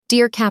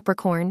Dear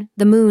Capricorn,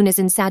 the moon is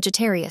in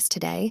Sagittarius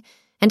today,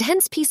 and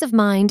hence peace of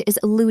mind is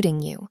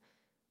eluding you.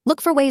 Look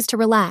for ways to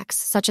relax,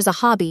 such as a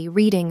hobby,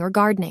 reading, or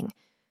gardening.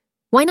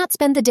 Why not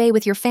spend the day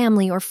with your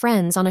family or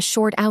friends on a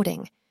short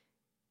outing?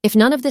 If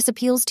none of this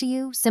appeals to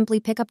you,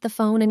 simply pick up the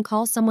phone and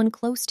call someone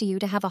close to you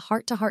to have a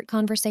heart-to-heart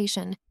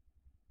conversation.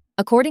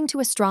 According to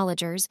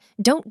astrologers,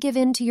 don't give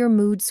in to your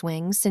mood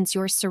swings since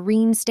your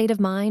serene state of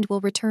mind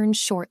will return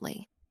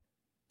shortly.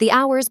 The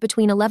hours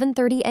between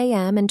 11:30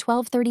 a.m. and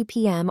 12:30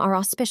 p.m. are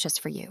auspicious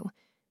for you.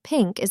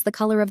 Pink is the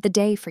color of the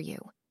day for you.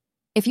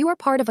 If you are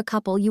part of a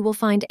couple, you will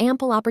find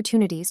ample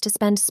opportunities to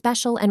spend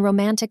special and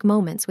romantic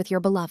moments with your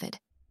beloved.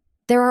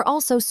 There are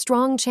also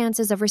strong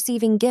chances of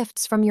receiving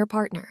gifts from your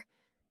partner.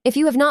 If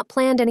you have not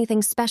planned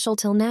anything special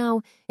till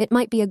now, it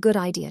might be a good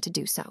idea to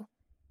do so.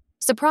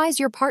 Surprise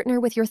your partner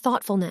with your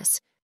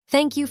thoughtfulness.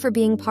 Thank you for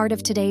being part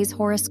of today's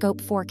horoscope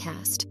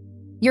forecast.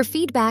 Your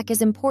feedback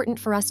is important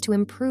for us to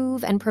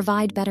improve and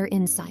provide better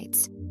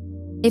insights.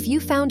 If you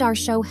found our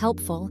show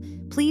helpful,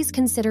 please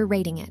consider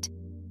rating it.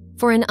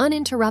 For an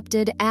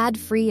uninterrupted,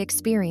 ad-free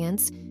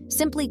experience,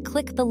 simply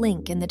click the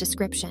link in the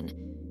description.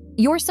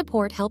 Your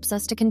support helps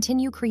us to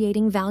continue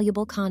creating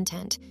valuable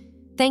content.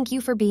 Thank you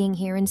for being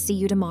here and see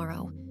you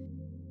tomorrow.